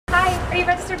you a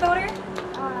registered voter?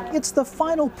 It's the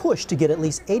final push to get at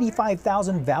least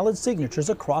 85,000 valid signatures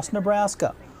across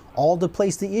Nebraska, all to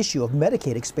place the issue of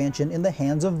Medicaid expansion in the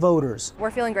hands of voters.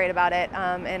 We're feeling great about it,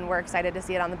 and we're excited to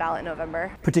see it on the ballot in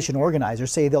November. Petition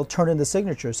organizers say they'll turn in the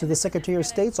signatures to the Secretary of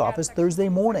State's office Thursday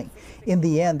morning. In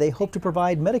the end, they hope to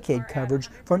provide Medicaid coverage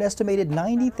for an estimated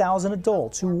 90,000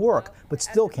 adults who work but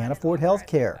still can't afford health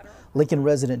care. Lincoln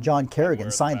resident John Kerrigan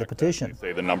signed the petition. They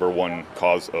say the #1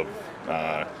 cause of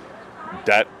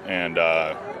debt and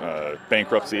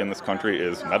bankruptcy in this country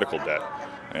is medical debt.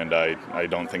 And I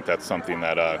don't think that's something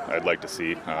that I'd like to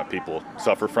see people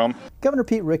suffer from. Governor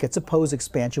Pete Ricketts opposed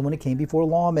expansion when it came before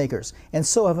lawmakers, and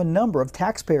so have a number of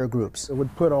taxpayer groups. It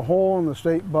would put a hole in the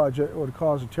state budget, it would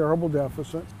cause a terrible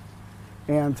deficit,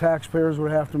 and taxpayers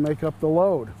would have to make up the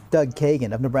load. Doug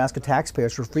Kagan of Nebraska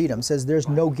Taxpayers for Freedom says there's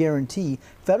no guarantee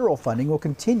federal funding will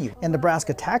continue, and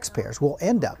Nebraska taxpayers will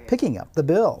end up picking up the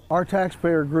bill. Our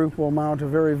taxpayer group will mount a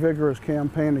very vigorous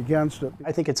campaign against it.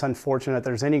 I think it's unfortunate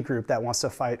there's any group that wants to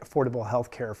fight affordable health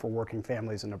care for working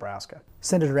families in Nebraska.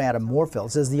 Senator Adam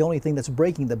Moorfield says the only thing that's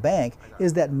breaking the bank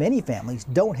is that many families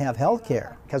don't have health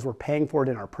care. Because we're paying for it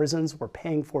in our prisons, we're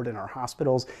paying for it in our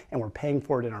hospitals, and we're paying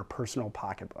for it in our personal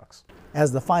pocketbooks.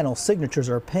 As the final signatures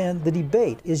are penned, the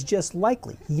debate is just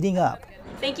likely heating up.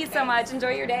 Thank you so much.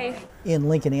 Enjoy your day. In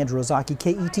Lincoln, Andrew Ozaki,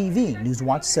 KETV News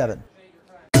Watch 7.